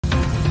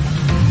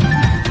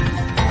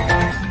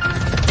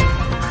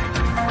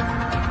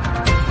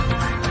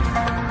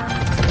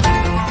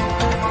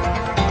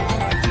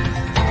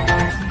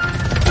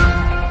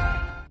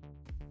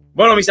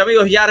Bueno, mis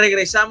amigos, ya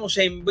regresamos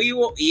en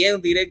vivo y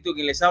en directo.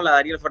 Quien les habla,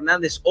 Dalyla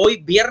Fernández. Hoy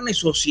viernes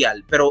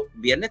social, pero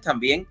viernes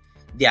también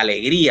de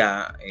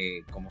alegría,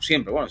 como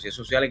siempre. Bueno, si es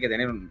social hay que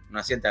tener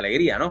una cierta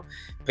alegría, ¿no?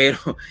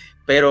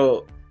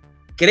 Pero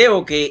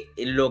creo que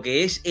lo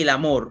que es el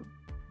amor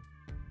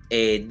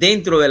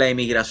dentro de la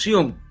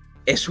emigración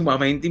es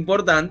sumamente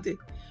importante.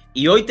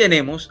 Y hoy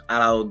tenemos a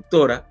la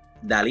doctora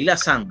Dalyla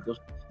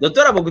Santos.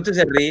 Doctora, ¿por qué usted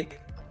se ríe?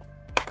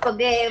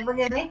 Porque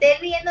me estoy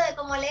riendo de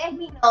cómo lees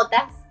mis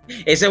notas.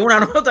 Esa es una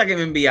nota que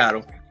me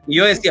enviaron. Y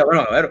yo decía,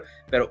 bueno, a ver,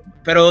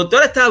 pero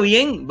doctora, está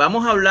bien,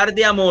 vamos a hablar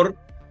de amor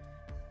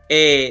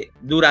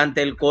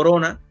durante el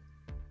corona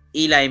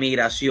y la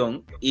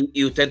emigración.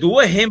 Y usted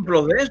tuvo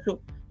ejemplos de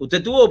eso.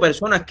 Usted tuvo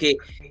personas que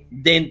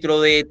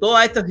dentro de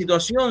toda esta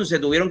situación se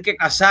tuvieron que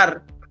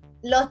casar.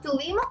 Los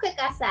tuvimos que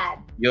casar.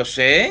 Yo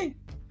sé.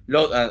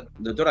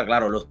 Doctora,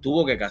 claro, los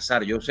tuvo que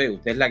casar. Yo sé,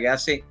 usted es la que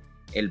hace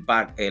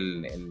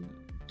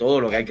todo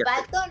lo que hay que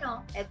hacer. El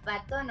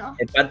pacto no.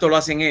 El pacto lo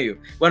hacen ellos.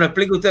 Bueno,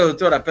 explique usted,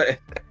 doctora.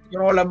 Yo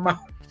no voy a hablar más.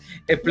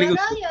 Explique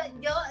usted.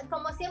 Yo,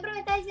 como siempre me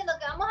está diciendo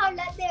que vamos a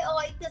hablar de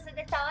hoy, entonces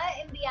te estaba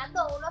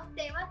enviando unos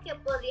temas que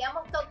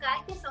podríamos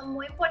tocar que son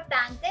muy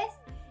importantes.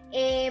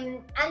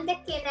 Antes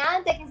que nada,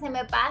 antes que se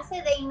me pase,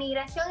 de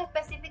inmigración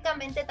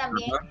específicamente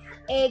también,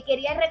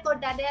 quería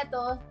recordarle a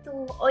todos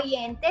tus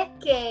oyentes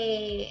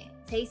que...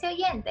 ¿Se dice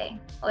oyente?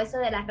 ¿O eso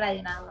de la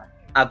radio nada más?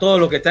 A todos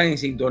los que están en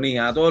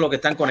sintonía, a todos los que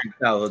están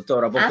conectados,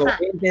 doctora, porque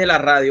oyentes de la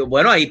radio,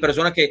 bueno, hay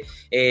personas que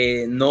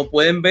no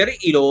pueden ver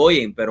y lo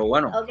oyen, pero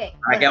bueno,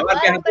 para que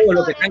abarquen a todos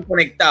los que están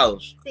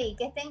conectados. Sí,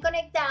 que estén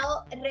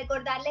conectados,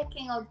 recordarles que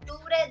en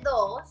octubre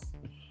 2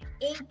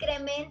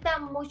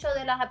 incrementan mucho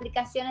de las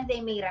aplicaciones de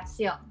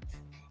inmigración,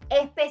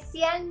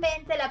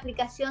 especialmente la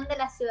aplicación de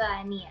la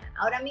ciudadanía.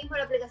 Ahora mismo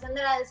la aplicación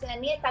de la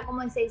ciudadanía está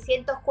como en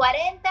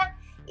 640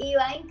 y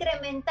va a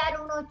incrementar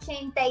un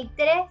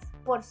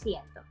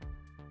 83%.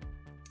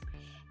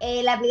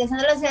 La aplicación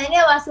de la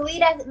ciudadanía va a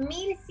subir a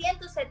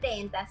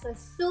 1.170. Eso es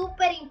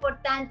súper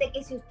importante,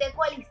 que si usted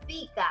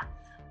cualifica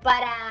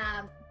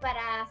para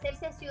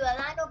hacerse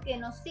ciudadano, que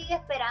nos sigue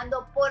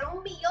esperando por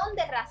 1.000.000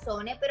 de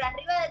razones, pero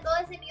arriba de todo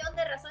ese 1.000.000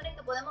 de razones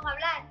que podemos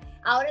hablar,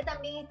 ahora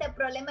también está el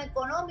problema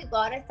económico.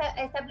 Ahora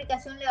esta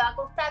aplicación le va a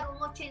costar un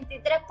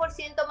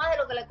 83% más de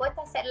lo que le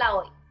cuesta hacerla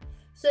hoy.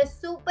 Eso es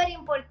súper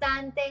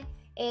importante,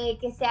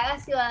 que se haga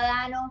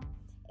ciudadano.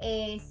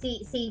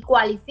 Si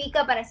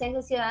cualifica para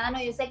ser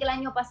ciudadano. Yo sé que el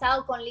año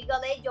pasado con Legal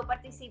Aid yo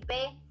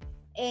participé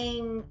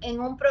en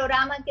un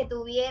programa que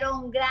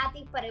tuvieron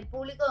gratis para el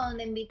público,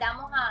 donde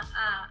invitamos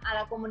a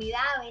la comunidad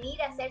a venir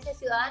a hacerse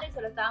ciudadano, y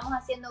se lo estábamos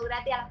haciendo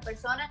gratis a las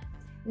personas.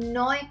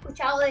 No he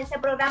escuchado de ese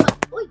programa.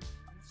 Uy,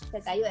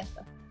 se cayó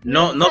esto.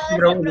 No se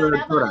preocupe,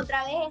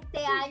 otra vez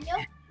este año.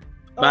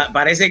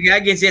 Parece que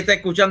alguien sí está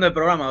escuchando el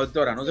programa,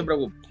 doctora, no se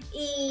preocupe.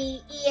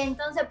 Y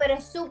entonces, pero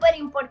es súper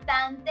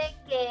importante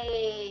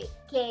que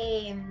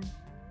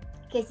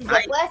si se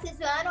puede hacer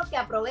ciudadano, que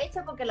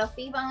aproveche, porque los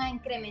fees van a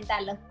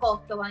incrementar, los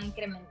costos van a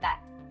incrementar.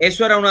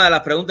 Eso era una de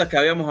las preguntas que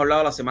habíamos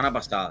hablado la semana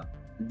pasada,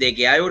 de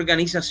que hay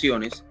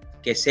organizaciones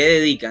que se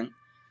dedican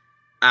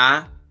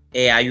a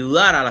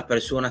ayudar a las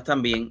personas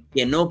también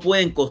que no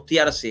pueden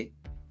costearse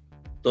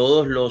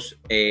todos los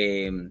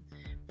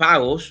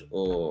pagos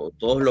o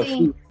todos los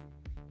fees,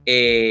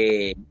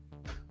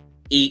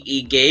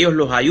 y que ellos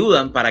los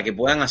ayudan para que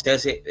puedan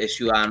hacerse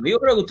ciudadanos. Yo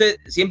creo que usted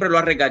siempre lo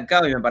ha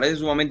recalcado y me parece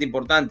sumamente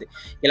importante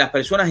que las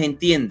personas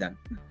entiendan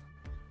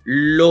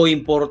lo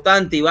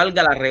importante, y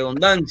valga la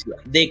redundancia,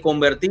 de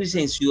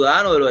convertirse en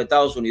ciudadano de los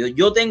Estados Unidos.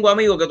 Yo tengo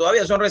amigos que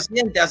todavía son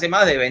residentes hace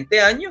más de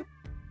 20 años.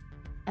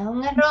 Es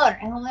un error,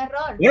 es un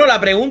error. Bueno, la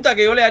pregunta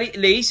que yo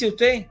le hice a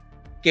usted,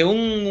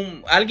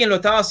 que alguien lo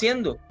estaba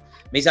haciendo.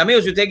 Mis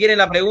amigos, si ustedes quieren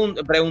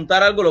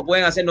preguntar algo, lo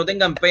pueden hacer, no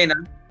tengan pena.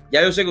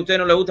 Ya yo sé que a usted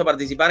no le gusta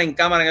participar en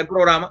cámara en el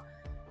programa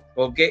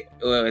porque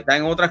está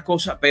en otras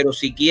cosas, pero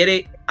si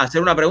quiere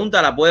hacer una pregunta,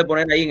 la puede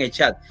poner ahí en el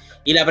chat.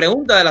 Y la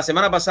pregunta de la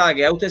semana pasada,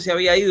 que ya usted se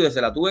había ido y se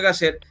la tuve que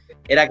hacer,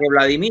 era que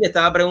Vladimir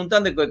estaba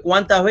preguntando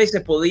cuántas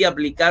veces podía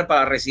aplicar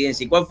para la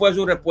residencia. ¿Y cuál fue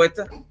su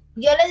respuesta?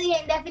 Yo le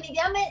dije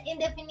en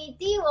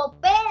definitivo,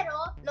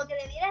 pero lo que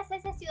debiera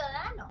hacerse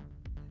ciudadano.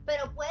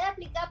 Pero puede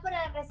aplicar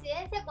para la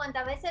residencia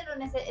cuantas veces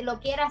lo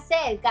quiera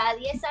hacer. Cada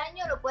 10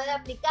 años lo puede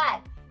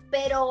aplicar.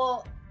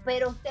 Pero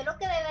usted lo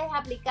que debe es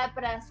aplicar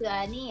para la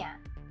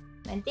ciudadanía,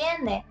 ¿me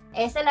entiende?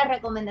 Esa es la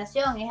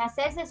recomendación, es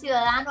hacerse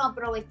ciudadano,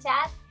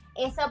 aprovechar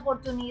esa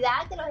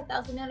oportunidad que los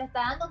Estados Unidos le está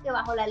dando, que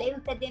bajo la ley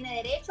usted tiene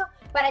derecho,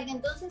 para que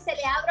entonces se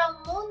le abra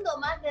un mundo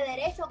más de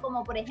derechos,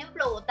 como por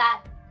ejemplo votar.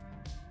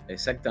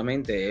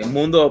 Exactamente, un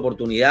mundo de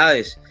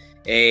oportunidades.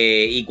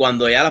 Y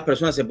cuando ya las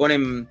personas se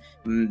ponen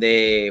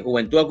de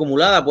juventud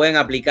acumulada, pueden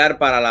aplicar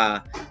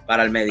para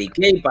el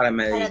Medicaid, para el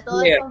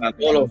Medicare, para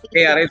todos los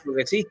care esos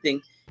que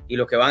existen y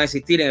los que van a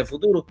existir en el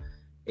futuro,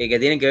 que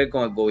tienen que ver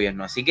con el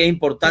gobierno. Así que es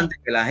importante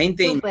que la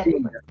gente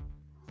entienda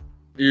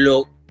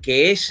lo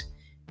que es,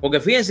 porque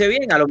fíjense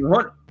bien, a lo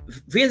mejor,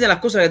 fíjense las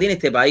cosas que tiene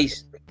este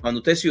país cuando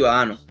usted es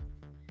ciudadano.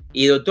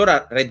 Y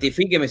doctora,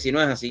 rectifíqueme si no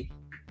es así.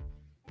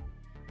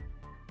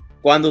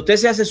 Cuando usted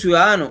se hace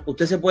ciudadano,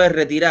 usted se puede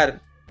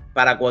retirar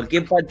para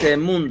cualquier parte del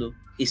mundo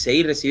y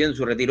seguir recibiendo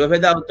su retiro. ¿Es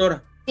verdad,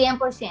 doctora?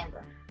 100%.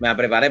 Me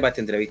preparé para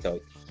esta entrevista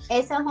hoy.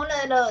 Eso es uno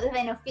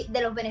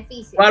de los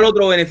beneficios. ¿Cuál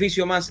otro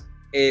beneficio más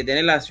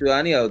tener la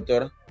ciudadanía,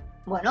 doctora?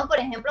 Bueno, por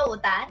ejemplo,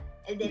 votar,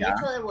 el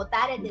derecho de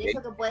votar, el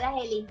derecho que puedas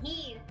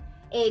elegir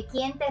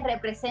quién te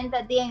representa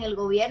a ti en el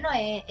gobierno.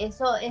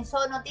 Eso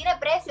no tiene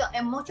precio.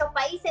 En muchos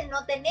países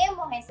no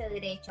tenemos ese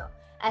derecho.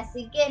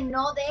 Así que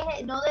no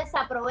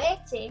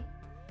desaproveche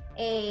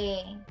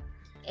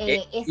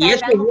y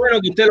eso es bueno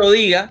que usted lo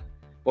diga,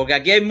 porque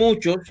aquí hay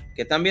muchos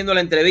que están viendo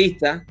la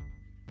entrevista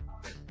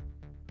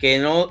que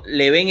no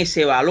le ven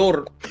ese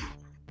valor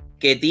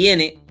que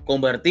tiene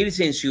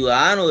convertirse en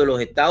ciudadano de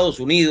los Estados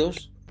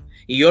Unidos.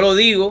 Y yo lo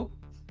digo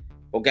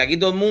porque aquí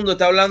todo el mundo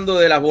está hablando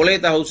de las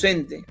boletas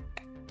ausentes,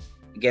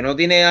 que no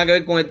tiene nada que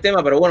ver con el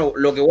tema, pero bueno,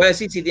 lo que voy a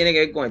decir sí tiene que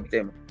ver con el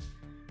tema.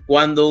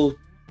 Cuando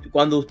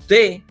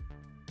usted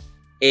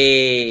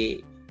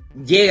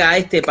llega a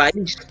este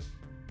país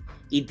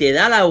y te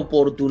da la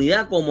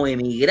oportunidad como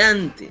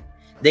emigrante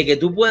de que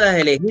tú puedas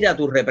elegir a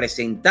tu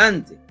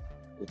representante.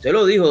 Usted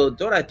lo dijo,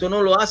 doctora, esto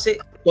no lo hace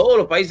todos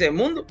los países del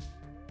mundo.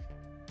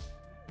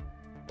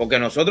 Porque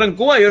nosotros en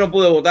Cuba yo no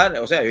pude votar.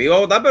 O sea, yo iba a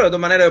votar, pero de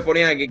todas maneras yo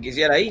ponía a quien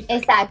quisiera ir.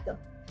 Exacto.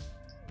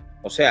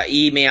 O sea,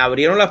 y me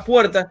abrieron las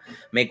puertas,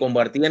 me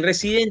convertí en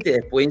residente,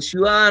 después en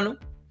ciudadano.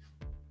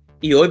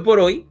 Y hoy por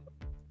hoy,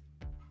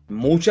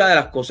 muchas de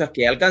las cosas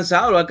que he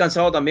alcanzado, lo he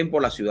alcanzado también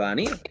por la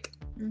ciudadanía.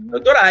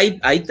 Doctora,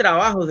 hay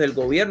trabajos del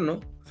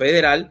gobierno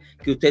federal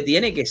que usted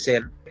tiene que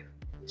ser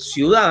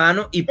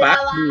ciudadano y pagar.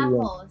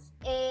 Trabajos,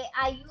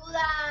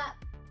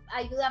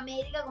 ayuda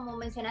médica, como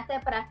mencionaste,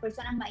 para las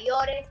personas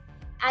mayores,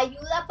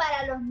 ayuda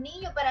para los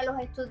niños, para los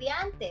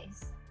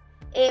estudiantes.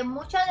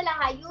 Muchas de las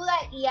ayudas,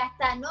 y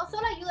hasta no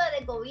solo ayuda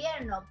del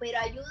gobierno, pero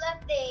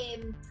ayudas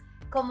de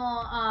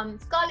como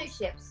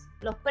scholarships,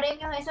 los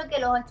premios, eso que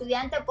los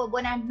estudiantes por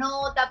buenas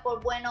notas,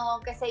 por bueno,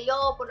 qué sé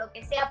yo, por lo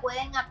que sea,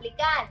 pueden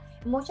aplicar.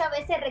 Muchas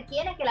veces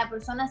requiere que la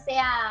persona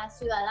sea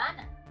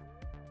ciudadana.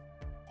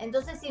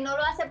 Entonces, si no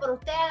lo hace por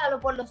usted, hágalo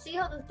por los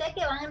hijos de usted,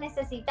 que van a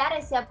necesitar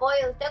ese apoyo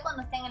de usted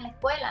cuando estén en la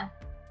escuela.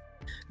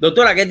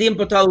 Doctora, ¿qué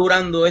tiempo está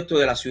durando esto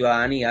de la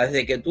ciudadanía?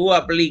 Desde que tú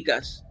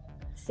aplicas.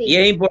 Sí. Y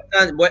es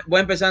importante, voy a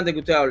empezar antes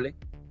que usted hable.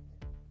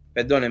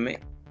 Perdóneme.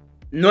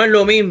 No es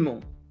lo mismo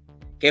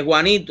que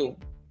Juanito,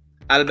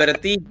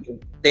 Albertito,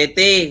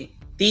 Tete,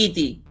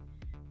 Titi,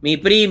 mi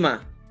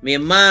prima, mi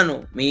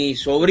hermano, mi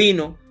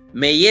sobrino,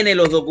 me llene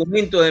los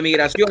documentos de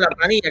migración, la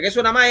planilla, que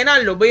eso nada más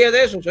llenarlo, olvídate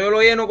de eso, yo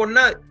lo lleno con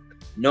nadie.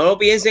 No lo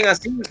piensen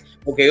así,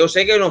 porque yo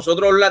sé que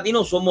nosotros los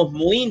latinos somos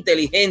muy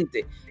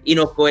inteligentes y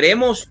nos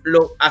queremos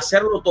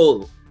hacerlo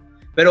todo.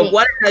 Pero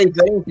 ¿cuál es la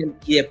diferencia?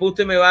 Y después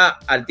usted me va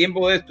al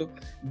tiempo de esto,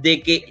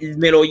 de que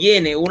me lo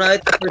llene una de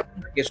estas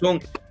personas que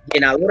son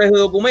llenadores de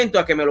documentos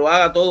a que me lo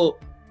haga todo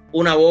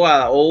una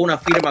abogada o una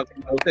firma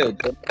como usted,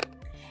 doctor.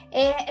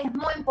 Es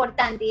muy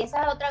importante, y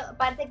esa es otra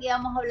parte que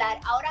vamos a hablar.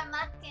 Ahora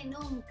más que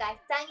nunca es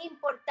tan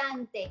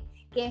importante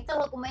que estos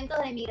documentos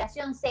de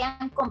migración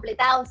sean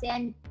completados,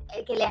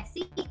 que le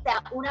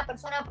asista una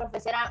persona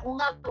profesional,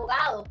 un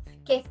abogado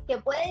que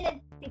pueda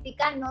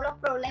identificar no los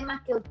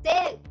problemas que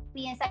usted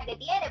piensa que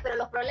tiene, pero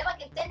los problemas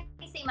que usted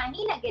ni se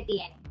imagina que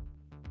tiene.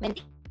 ¿Me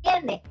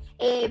entiende?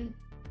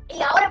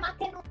 Y ahora más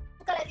que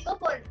nunca le digo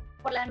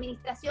por la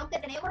administración que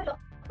tenemos y los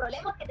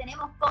problemas que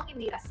tenemos con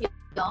inmigración,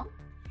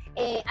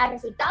 al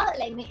resultado de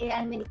la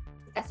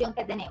administración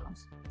que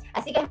tenemos.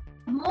 Así que es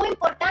muy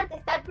importante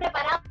estar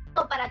preparado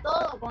para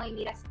todo con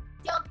inmigración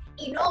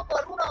y no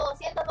por $1 o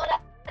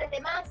 $200 de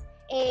más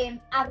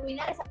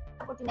arruinar esa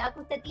oportunidad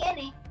que usted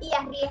tiene y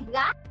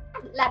arriesgar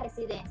la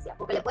residencia,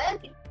 porque le pueden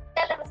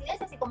quitar la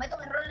residencia si comete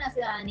un error en la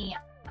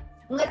ciudadanía,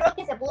 un error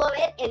que se pudo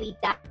haber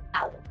evitado.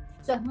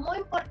 Eso es muy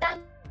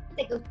importante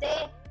que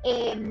usted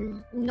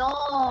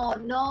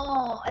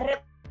no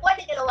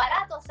recuerde que lo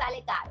barato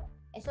sale caro.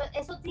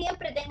 Eso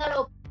siempre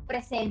téngalo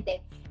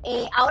presente.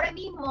 Ahora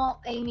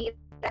mismo en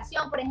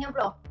migración, por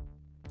ejemplo,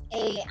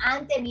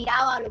 antes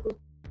miraba lo que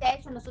usted ha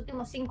hecho en los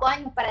últimos 5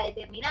 años para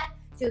determinar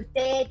si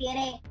usted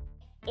tiene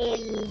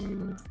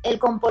el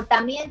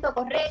comportamiento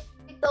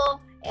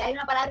correcto. Hay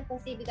una palabra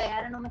específica y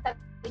ahora no me está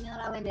viniendo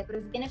a la mente,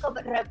 pero si tiene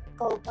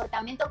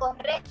comportamiento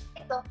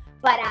correcto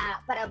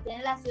para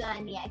obtener la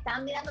ciudadanía.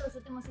 Estaban mirando los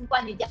últimos 5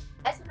 años, ya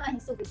eso no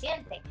es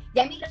suficiente.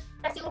 Ya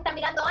inmigración está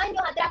mirando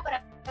años atrás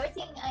para ver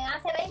si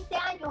hace 20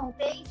 años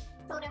usted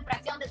hizo una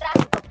infracción de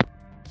tránsito.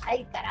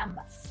 Ay,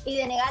 caramba. Y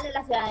de negarle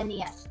la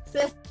ciudadanía. Eso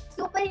es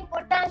súper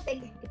importante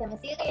que se me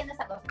siga cayendo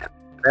esa cosa.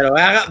 Pero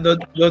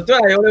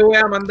doctora, yo le voy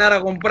a mandar a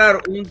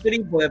comprar un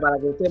trípode para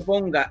que usted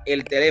ponga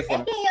el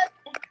teléfono. Es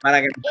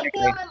que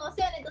yo me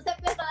emociono, entonces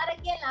empiezo a dar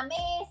aquí en la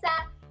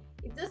mesa,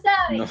 y tú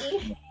sabes. No.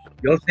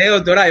 Yo sé,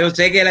 doctora, yo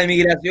sé que la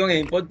inmigración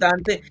es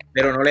importante,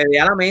 pero no le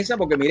dé a la mesa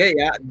porque, mire,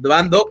 ya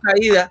van 2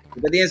 caídas.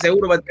 Usted tiene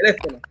seguro para el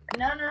teléfono.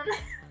 No.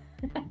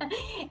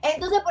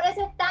 Entonces, por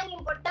eso es tan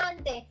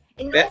importante.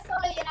 No es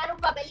solo llenar un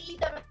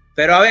papelito.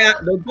 Pero, a ver,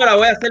 doctora,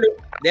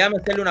 déjame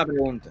hacerle una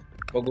pregunta,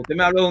 porque usted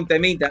me habló de un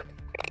temita.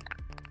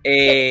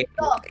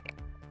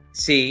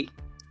 Sí.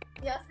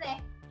 Yo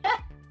sé.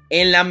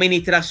 En la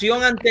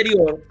administración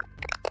anterior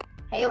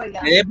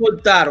me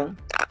deportaron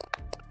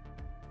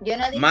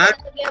más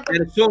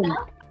personas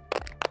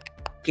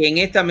que en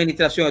esta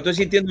administración. Estoy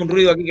sintiendo un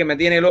ruido aquí que me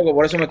tiene loco,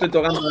 por eso me estoy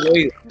tocando el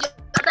oído. Yo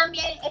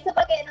también, eso es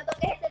porque no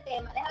toques ese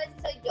tema. Déjame ver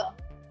si soy yo.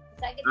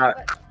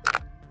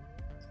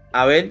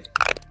 A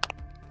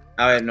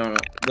ver, no.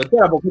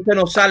 Doctora, ¿por qué usted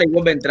no sale y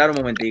vuelve a entrar un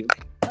momentito?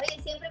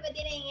 Oye, siempre me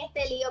tienen en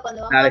este lío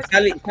cuando vamos Dale,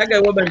 sale y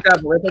vuelve a entrar,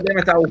 porque este tema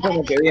está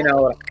buscando que viene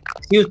ahora.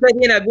 Si usted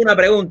tiene alguna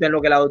pregunta en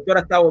lo que la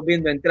doctora está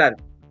volviendo a entrar,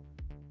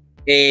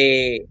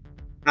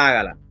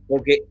 hágala,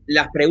 porque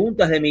las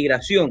preguntas de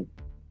migración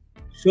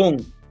son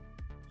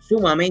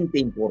sumamente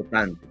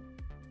importantes.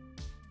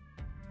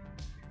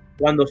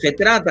 Cuando se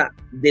trata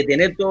de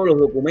tener todos los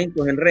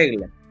documentos en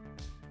regla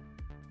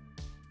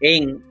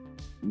en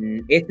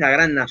esta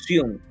gran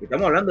nación,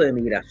 estamos hablando de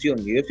migración,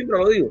 y yo siempre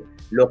lo digo,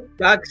 los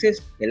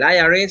taxes, el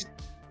IRS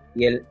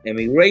y el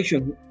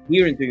immigration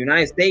here in the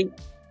United States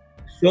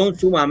son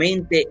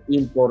sumamente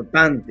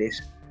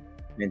importantes,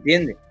 ¿me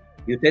entiende?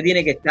 Y usted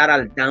tiene que estar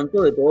al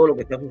tanto de todo lo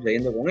que está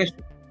sucediendo con eso.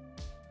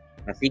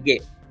 Así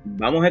que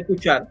vamos a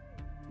escuchar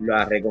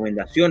las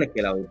recomendaciones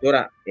que la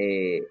doctora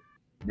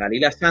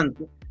Dalyla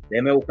Santos,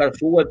 déjeme buscar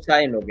su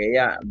website en lo que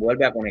ella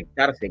vuelve a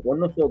conectarse con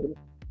nosotros.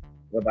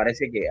 Me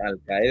parece que al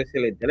caerse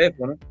el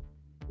teléfono,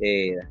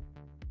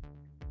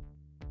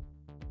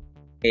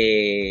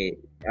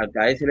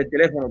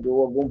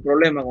 tuvo algún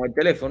problema con el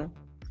teléfono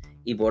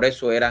y por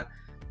eso era.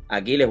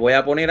 Aquí les voy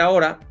a poner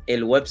ahora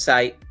el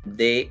website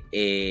de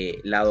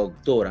la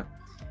doctora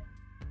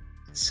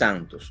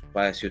Santos.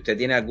 Para si usted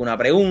tiene alguna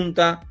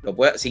pregunta,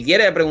 si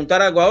quiere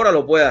preguntar algo ahora,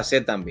 lo puede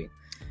hacer también.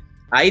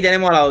 Ahí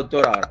tenemos a la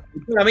doctora ahora.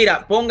 Doctora,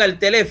 mira, ponga el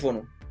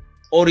teléfono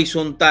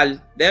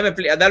horizontal. Déjame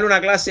darle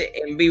una clase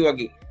en vivo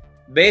aquí.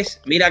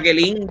 ¿Ves? Mira qué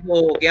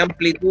lindo, qué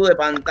amplitud de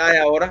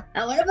pantalla ahora.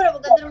 Bueno, pero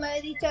 ¿por qué tú no me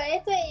habías dicho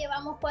esto? Y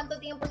llevamos cuánto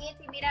tiempo en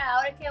esto. Y mira,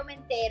 ahora es que yo me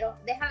entero.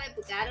 Déjame,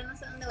 porque ahora no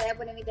sé dónde voy a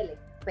poner mi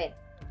teléfono. Espera.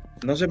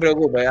 No se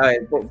preocupe, a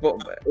ver,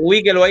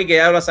 ubíquelo ahí que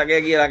ya lo saqué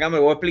aquí de la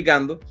cámara y voy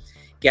explicando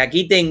que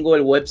aquí tengo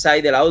el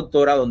website de la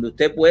doctora donde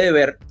usted puede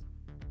ver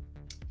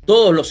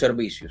todos los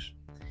servicios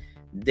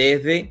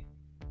desde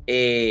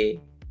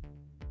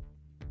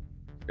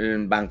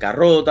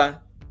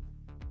bancarrota,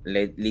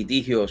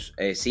 litigios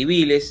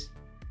civiles,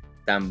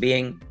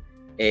 también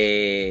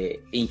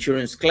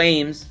insurance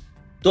claims,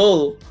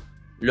 todo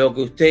lo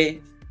que usted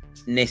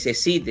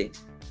necesite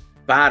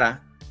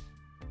para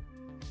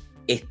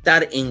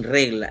estar en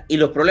regla, y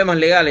los problemas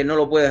legales no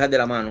lo puede dejar de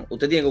la mano.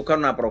 Usted tiene que buscar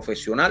una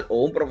profesional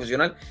o un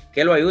profesional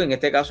que lo ayude, en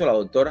este caso la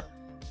doctora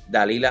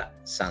Dalyla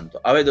Santos.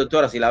 A ver,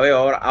 doctora, si la veo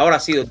ahora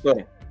sí,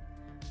 doctora,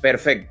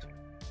 perfecto.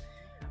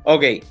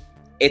 Ok,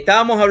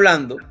 estábamos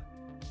hablando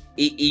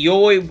y yo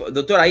voy,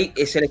 doctora, ahí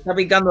se le está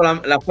picando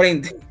la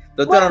frente,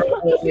 doctora.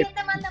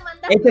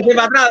 Échese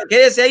para atrás,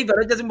 quédese ahí,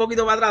 pero échese un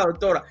poquito para atrás,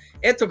 doctora.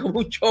 Esto es como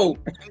un show.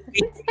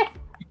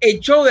 El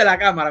show de la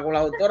cámara con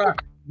la doctora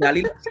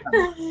Dalyla.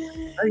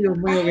 Ay, Dios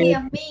mío. Ay,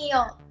 Dios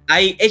mío.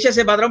 Ahí,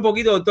 échese para atrás un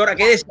poquito, doctora.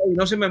 Quédese ahí,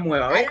 no se me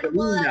mueva. ¿Ves? En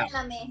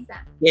la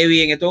mesa. Qué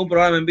bien, esto es un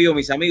programa en vivo,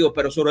 mis amigos,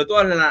 pero sobre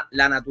todo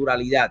la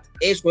naturalidad.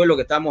 Eso es lo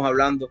que estamos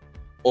hablando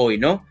hoy,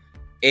 ¿no?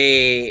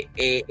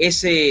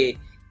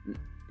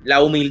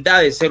 La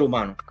humildad del ser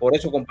humano. Por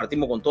eso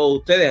compartimos con todos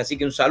ustedes. Así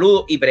que un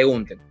saludo y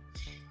pregunten.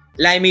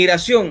 La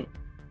inmigración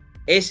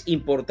es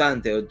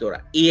importante,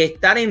 doctora, y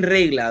estar en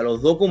regla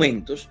los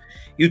documentos.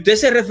 Y usted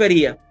se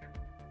refería,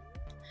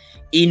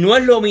 y no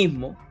es lo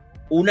mismo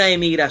una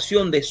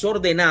emigración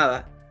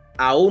desordenada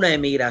a una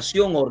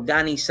emigración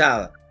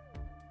organizada.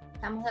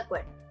 Estamos de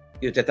acuerdo.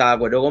 Y usted está de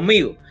acuerdo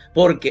conmigo.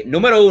 Porque,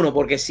 número uno,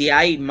 porque si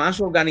hay más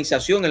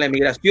organización en la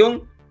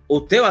emigración,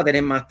 usted va a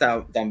tener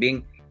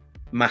también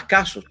más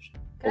casos.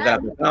 Porque la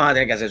persona va a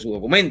tener que hacer sus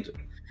documentos.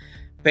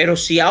 Pero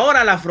si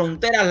ahora las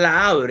fronteras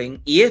las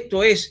abren, y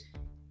esto es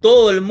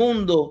todo el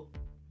mundo,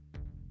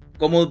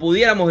 como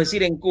pudiéramos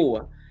decir en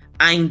Cuba,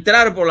 a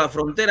entrar por la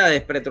frontera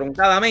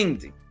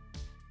despretroncadamente,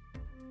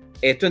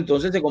 esto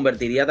entonces se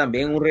convertiría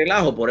también en un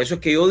relajo. Por eso es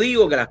que yo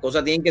digo que las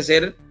cosas tienen que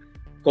ser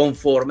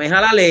conformes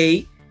a la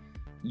ley.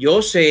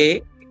 Yo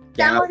sé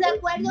que estamos de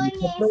acuerdo en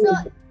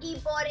eso, y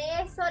por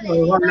eso le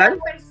digo a las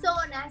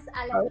personas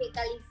a las que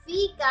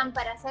califican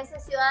para hacerse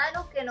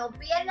ciudadanos que no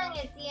pierdan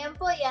el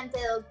tiempo y antes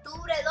de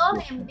octubre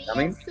 2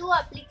 envíen su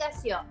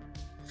aplicación.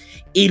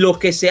 Y los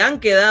que se han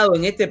quedado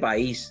en este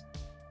país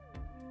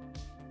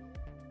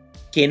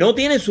que no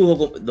tienen su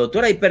documento,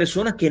 doctora, hay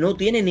personas que no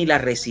tienen ni la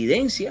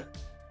residencia.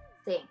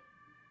 Sí.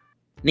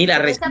 Ni la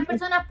residencia. Estas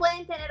personas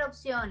pueden tener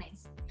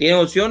opciones. ¿Tienen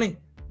opciones?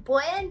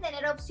 Pueden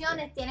tener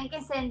opciones, tienen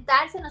que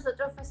sentarse.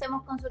 Nosotros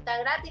ofrecemos consulta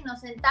gratis, nos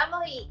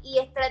sentamos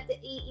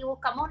y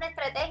buscamos una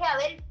estrategia a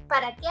ver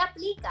para qué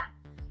aplica.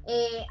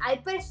 Hay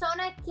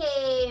personas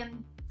que,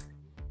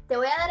 te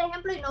voy a dar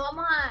ejemplo y no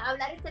vamos a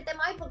hablar de este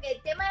tema hoy porque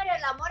el tema era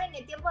el amor en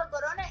el tiempo de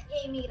corona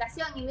e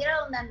inmigración, y mira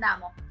dónde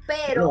andamos.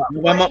 Pero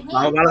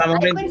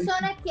hay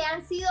personas que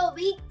han sido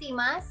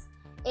víctimas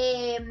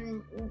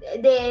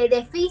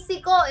de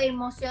físico,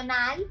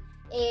 emocional,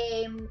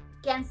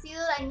 que han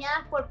sido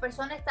dañadas por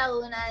personas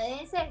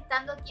estadounidenses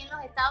estando aquí en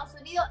los Estados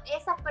Unidos,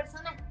 esas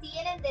personas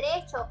tienen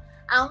derecho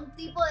a un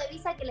tipo de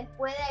visa que les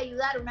puede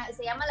ayudar,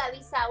 se llama la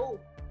visa U.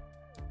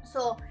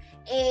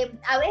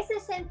 A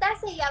veces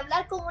sentarse y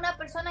hablar con una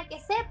persona que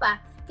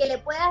sepa, que le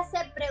pueda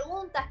hacer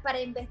preguntas para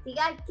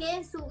investigar qué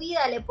en su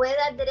vida le puede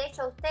dar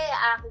derecho a usted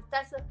a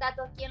ajustar su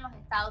estatus aquí en los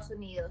Estados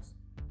Unidos.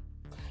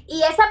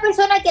 Y esa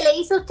persona que le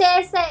hizo a usted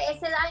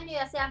ese daño,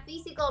 ya sea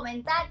físico o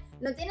mental,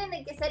 no tiene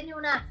ni que ser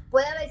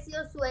puede haber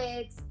sido su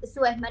ex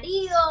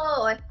marido,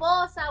 o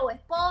esposa, o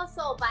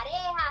esposo, o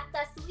pareja,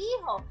 hasta su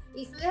hijo.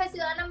 Y su hijo es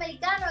ciudadano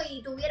americano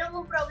y tuvieron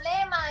un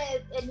problema,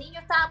 el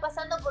niño estaba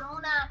pasando por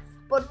una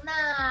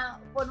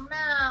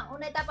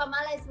etapa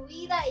mala de su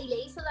vida y le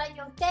hizo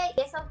daño a usted,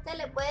 y eso a usted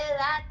le puede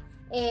dar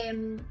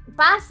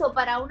paso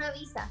para una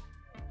visa.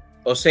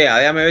 O sea,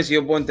 déjame ver si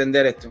yo puedo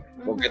entender esto,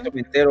 porque esto me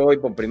entero hoy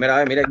por primera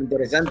vez. Mira qué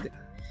interesante.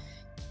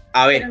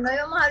 A ver. Pero no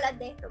íbamos a hablar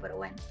de esto, pero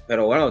bueno.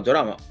 Pero bueno,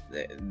 doctora,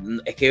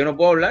 es que yo no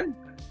puedo hablar.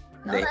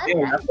 No,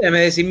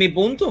 déjeme decir mi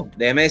punto,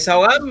 déjeme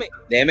desahogarme,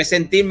 déjeme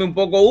sentirme un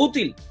poco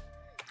útil.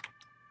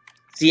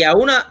 Si a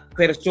una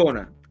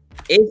persona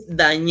es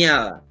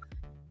dañada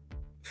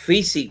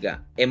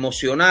física,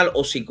 emocional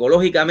o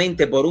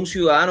psicológicamente por un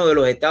ciudadano de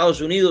los Estados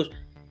Unidos,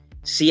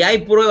 si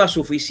hay pruebas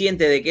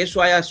suficientes de que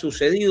eso haya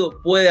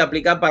sucedido, puede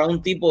aplicar para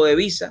un tipo de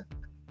visa.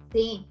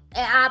 Sí,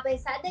 a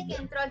pesar de que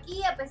entró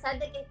aquí, a pesar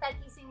de que está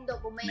aquí sin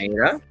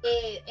documentos,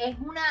 es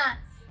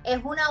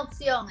una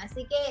opción,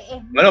 así que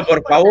es bueno,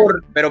 por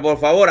favor, pero por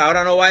favor,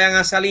 ahora no vayan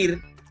a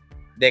salir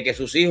de que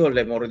sus hijos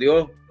le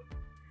mordió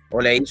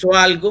o le hizo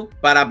algo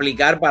para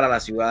aplicar para la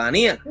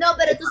ciudadanía. No,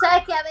 pero tú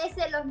sabes que a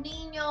veces los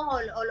niños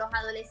o los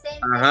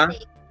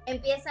adolescentes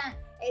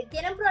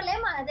tienen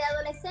problemas de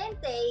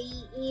adolescente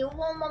y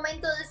hubo un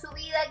momento de su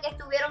vida que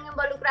estuvieron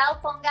involucrados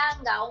con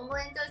ganga, un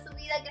momento de su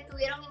vida que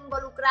estuvieron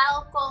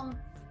involucrados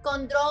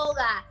con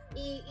droga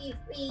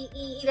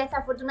y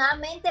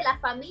desafortunadamente las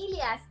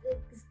familias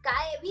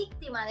cae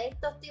víctima de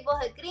estos tipos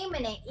de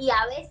crímenes, y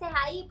a veces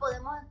ahí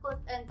podemos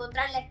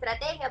encontrar la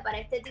estrategia para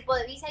este tipo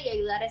de visa y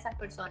ayudar a esas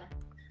personas.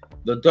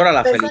 Doctora,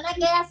 la persona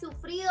que ha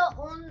sufrido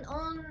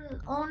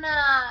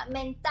una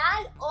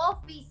mental o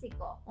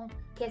físico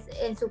que es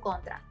en su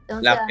contra.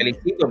 La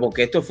felicito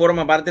porque esto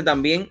forma parte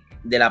también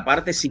de la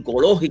parte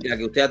psicológica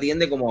que usted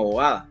atiende como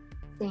abogada.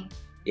 Sí.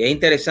 Y es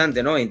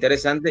interesante, ¿no? Es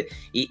interesante.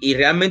 Y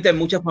realmente hay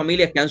muchas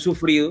familias que han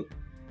sufrido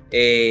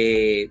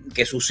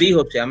que sus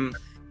hijos se han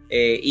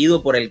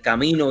ido por el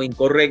camino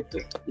incorrecto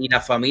y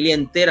la familia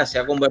entera se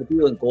ha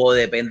convertido en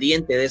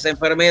codependiente de esa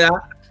enfermedad.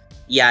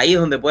 Y ahí es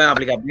donde pueden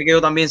aplicar. Porque yo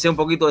también sé un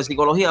poquito de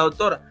psicología,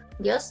 doctora.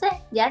 Yo sé,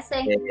 ya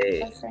sé.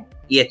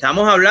 Y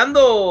estamos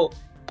hablando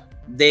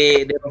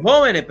de los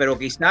jóvenes, pero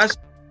quizás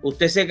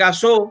usted se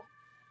casó,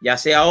 ya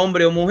sea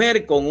hombre o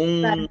mujer, con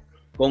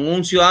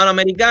un ciudadano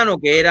americano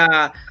que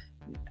era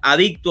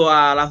adicto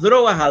a las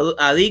drogas,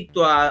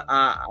 adicto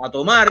a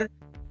tomar,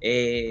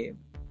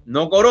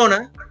 no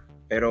Corona,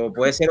 pero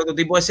puede ser otro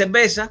tipo de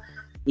cerveza,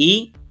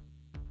 y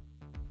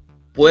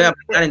puede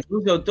aplicar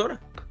entonces, doctora.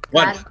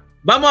 Bueno. Claro.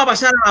 Vamos a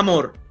pasar al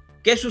amor.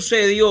 ¿Qué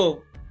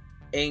sucedió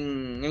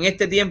en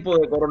este tiempo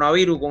de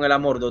coronavirus con el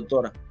amor,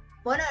 doctora?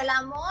 Bueno, el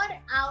amor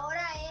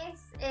ahora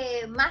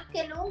es más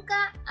que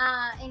nunca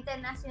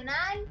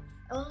internacional,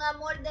 un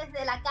amor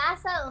desde la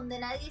casa donde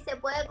nadie se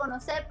puede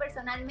conocer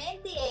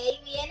personalmente, y ahí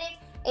viene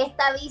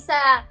esta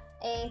visa,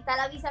 está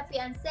la visa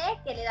Fiancé,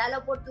 que le da la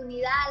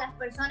oportunidad a las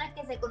personas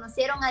que se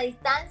conocieron a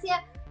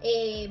distancia.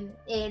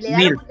 Le da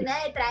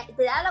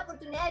te da la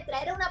oportunidad de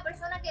traer a una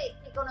persona que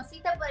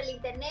conociste por el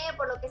internet,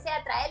 por lo que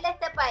sea, traerla a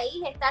este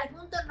país, estar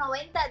juntos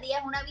 90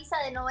 días, una visa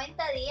de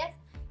 90 días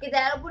que te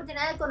da la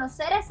oportunidad de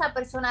conocer a esa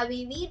persona,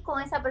 vivir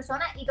con esa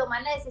persona y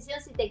tomar la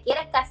decisión si te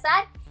quieres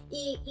casar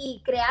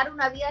y crear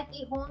una vida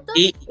aquí juntos.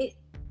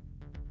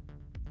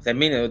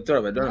 Termine,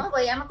 doctora, perdón. No,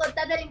 pues ya me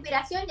contaste la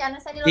inspiración, ya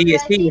no salió.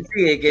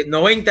 Sigue, que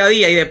 90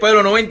 días, y después de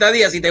los 90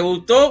 días, si te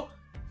gustó,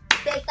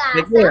 te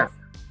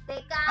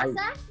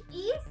casas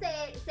y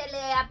se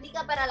le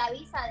aplica para la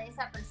visa de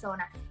esa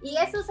persona. Y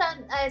esos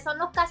son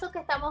los casos que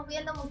estamos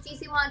viendo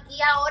muchísimo aquí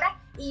ahora,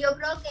 y yo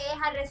creo que es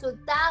el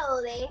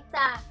resultado de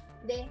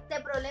este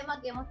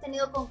problema que hemos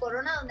tenido con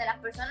Corona, donde las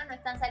personas no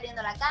están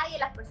saliendo a la calle,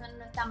 las personas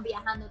no están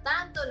viajando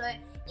tanto,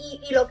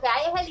 y lo que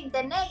hay es el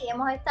internet, y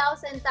hemos estado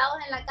sentados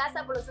en la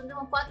casa por los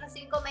últimos 4 o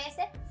 5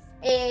 meses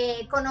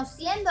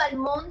conociendo al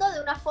mundo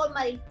de una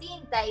forma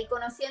distinta y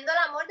conociendo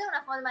el amor de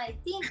una forma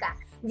distinta,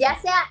 ya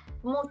sea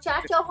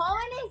muchachos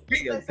jóvenes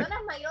y personas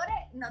mayores.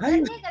 No te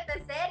rías,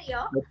 en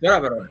serio.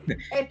 Doctora, pero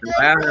esto es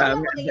serio,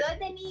 porque yo he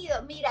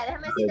tenido, mira,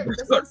 déjame decirte,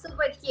 porque son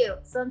súper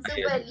cute, son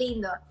súper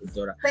lindos.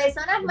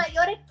 Personas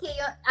mayores que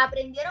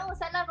aprendieron a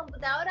usar la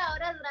computadora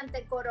ahora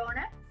durante el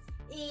corona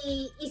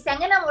y se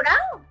han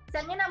enamorado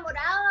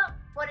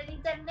por el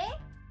internet,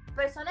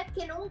 personas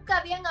que nunca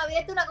habían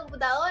abierto una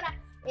computadora.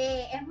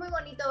 Es muy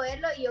bonito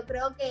verlo, y yo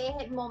creo que es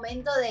el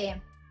momento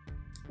de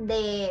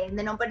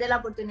no perder la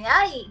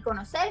oportunidad y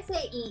conocerse,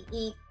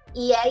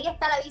 y ahí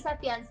está la visa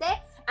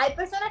Fiancé. Hay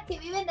personas que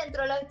viven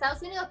dentro de los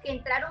Estados Unidos que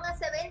entraron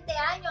hace 20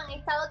 años, han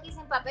estado aquí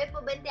sin papel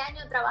por 20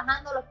 años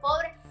trabajando los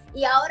pobres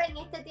y ahora en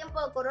este tiempo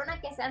de corona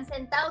que se han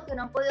sentado, que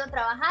no han podido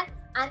trabajar,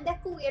 han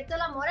descubierto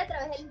el amor a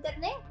través del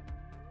internet.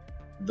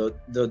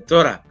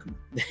 Doctora,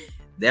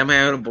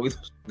 déjame ver un poquito,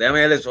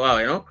 déjame verle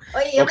suave, ¿no?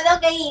 Oye, yo me tengo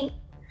que ir.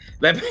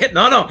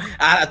 No,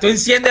 tú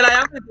enciende la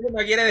llama y tú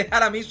me quieres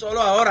dejar a mí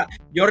solo ahora,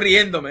 yo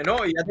riéndome,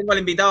 ¿no? Y ya tengo al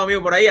invitado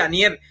mío por ahí,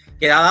 Aniel,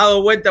 que ha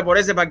dado vuelta por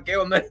ese parqueo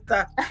donde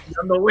está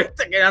dando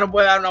vueltas, que ya no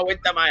puede dar una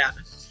vuelta más allá.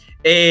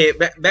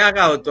 Ven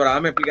acá, doctora,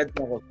 dame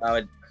explicarte una cosa, a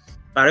ver,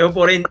 para yo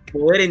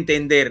poder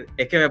entender,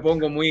 es que me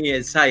pongo muy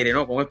excited,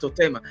 ¿no? Con estos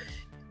temas.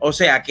 O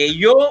sea, que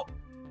yo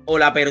o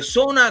la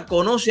persona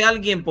conoce a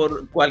alguien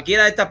por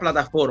cualquiera de estas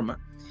plataformas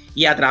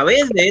y a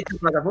través de estas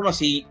plataformas,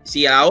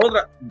 si a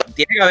otra,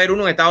 tiene que haber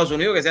uno en Estados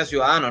Unidos que sea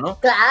ciudadano, ¿no?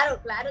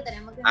 Claro,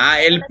 tenemos que...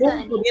 el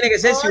punto tiene que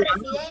ser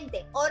ciudadano.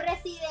 O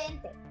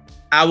residente.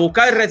 A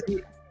buscar el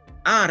residente.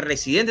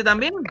 ¿Residente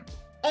también?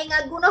 En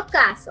algunos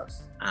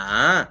casos.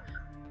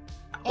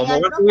 Como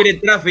va a subir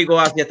el tráfico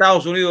hacia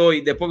Estados Unidos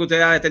hoy, después que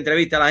usted haga esta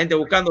entrevista, la gente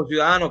buscando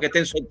ciudadanos que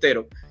estén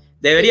solteros.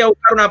 Debería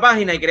buscar una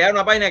página y crear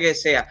una página que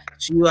sea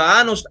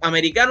ciudadanos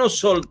americanos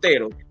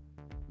solteros.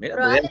 Mira,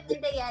 probablemente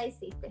ya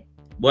existe.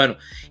 Bueno,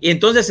 y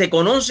entonces se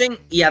conocen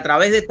y a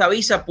través de esta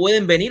visa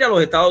pueden venir a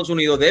los Estados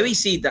Unidos de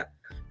visita,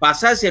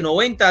 pasarse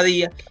 90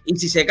 días y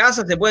si se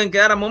casan se pueden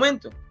quedar al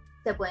momento.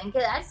 Se pueden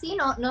quedar, sí,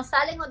 no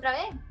salen otra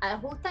vez,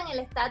 ajustan el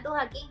estatus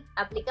aquí,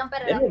 aplican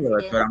para la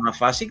residencia. Esto era más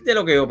fácil de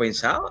lo que yo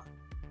pensaba.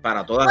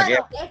 Para todas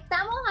aquellas.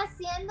 Estamos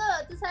haciendo,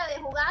 tú sabes,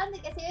 jugando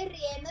y que sigue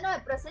riéndonos.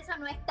 El proceso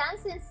no es tan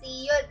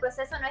sencillo, el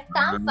proceso no es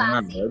tan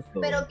fácil,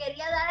 pero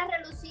quería dar a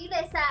relucir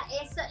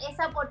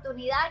esa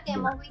oportunidad que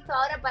hemos visto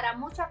ahora para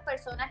muchas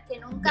personas que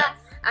nunca,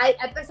 hay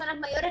personas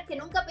mayores que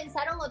nunca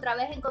pensaron otra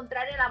vez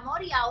encontrar el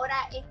amor y ahora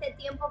este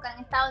tiempo que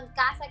han estado en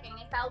casa, que han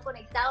estado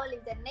conectados al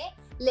internet,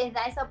 les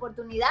da esa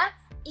oportunidad.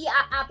 Y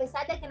a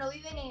pesar de que no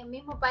viven en el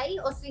mismo país,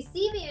 o si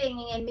sí viven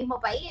en el mismo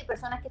país, hay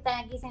personas que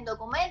están aquí sin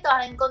documentos,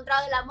 han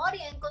encontrado el amor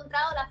y han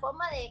encontrado la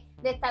forma de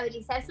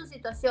estabilizar su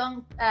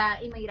situación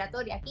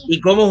inmigratoria aquí. ¿Y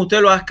cómo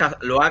usted lo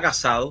ha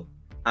casado?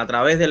 ¿A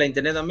través de la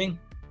internet también?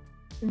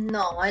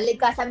 No, el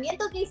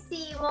casamiento que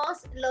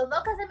hicimos, los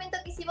dos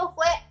casamientos que hicimos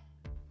fue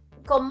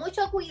con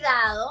mucho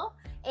cuidado,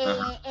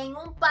 en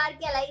un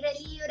parque al aire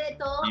libre,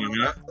 todos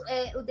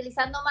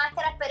utilizando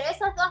máscaras, pero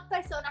esas dos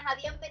personas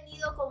habían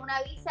venido con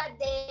una visa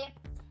de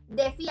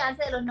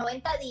fianza de los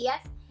 90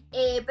 días,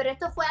 pero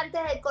esto fue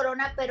antes del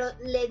corona, pero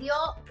le dio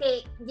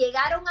que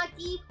llegaron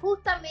aquí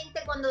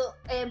justamente cuando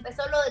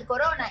empezó lo del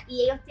corona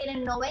y ellos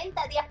tienen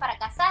 90 días para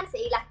casarse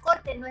y las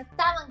cortes no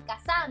estaban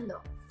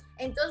casando.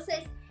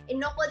 Entonces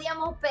no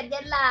podíamos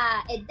perder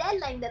el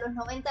deadline de los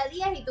 90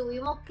 días y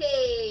tuvimos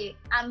que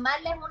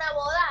armarles una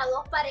boda a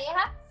dos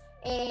parejas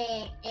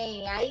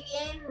ahí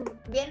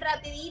bien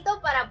rapidito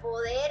para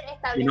poder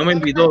establecer no me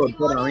invitó, el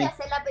matrimonio y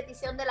hacer la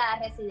petición de la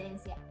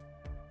residencia.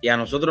 Y a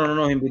nosotros no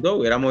nos invitó,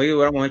 hubiéramos ido,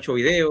 hubiéramos hecho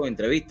videos,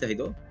 entrevistas y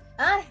todo.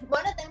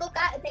 Bueno,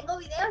 tengo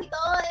videos y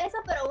todo eso,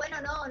 pero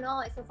bueno,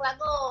 no, eso fue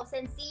algo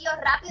sencillo,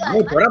 rápido.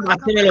 Doctora,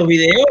 pásenme los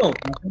videos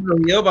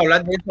para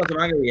hablar de eso la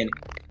semana que viene.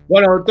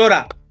 Bueno,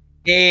 doctora,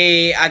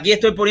 aquí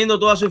estoy poniendo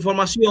toda su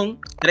información,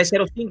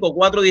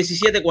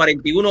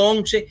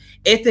 305-417-4111.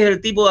 Este es el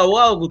tipo de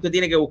abogado que usted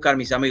tiene que buscar,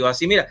 mis amigos.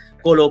 Así, mira,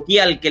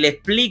 coloquial, que le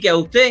explique a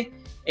usted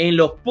en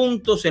los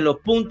puntos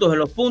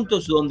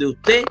donde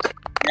usted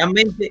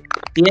realmente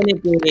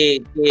tiene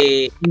que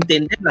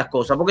entender las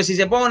cosas, porque si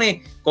se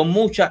pone con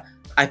mucha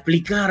a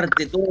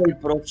explicarte todo el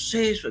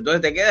proceso,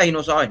 entonces te quedas y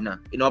no sabes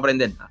nada y no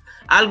aprendes nada.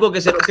 Algo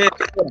que se lo quede.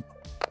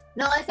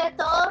 No, eso es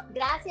todo.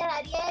 Gracias,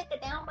 Ariel, que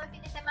tengas un buen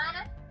fin de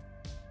semana.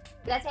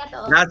 Gracias a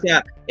todos.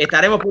 Gracias.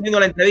 Estaremos poniendo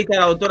la entrevista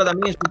de la doctora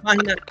también en su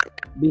página.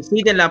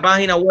 Visiten la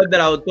página web de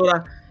la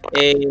doctora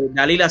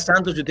Dalyla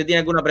Santos. Si usted tiene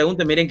alguna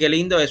pregunta, miren qué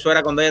lindo. Eso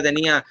era cuando ella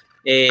tenía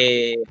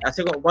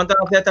 ¿cuánto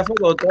hace esta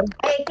foto, doctor?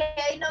 Es que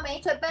hoy no me he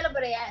hecho el pelo,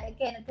 pero ya,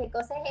 ¿qué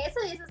cosa es eso?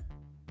 Y eso es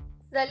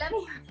la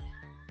mía.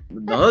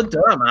 No,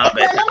 doctora, el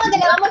problema es que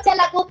le vamos a echar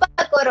la culpa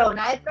a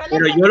Corona.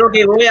 Pero yo lo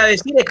que voy a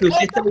decir es que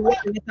usted está viendo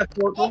en esta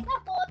foto.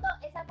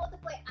 Esa foto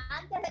fue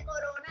antes de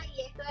Corona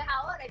y esto es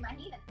ahora,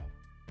 imagínate.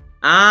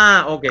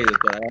 Ok,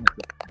 doctora.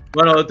 Gracias.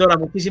 Bueno, doctora,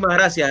 muchísimas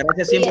gracias.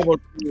 Gracias siempre por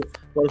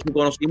su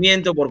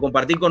conocimiento, por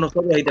compartir con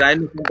nosotros y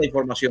traernos tanta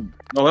información.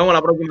 Nos vemos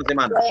la próxima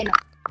semana. Bueno,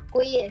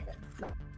 cuídese.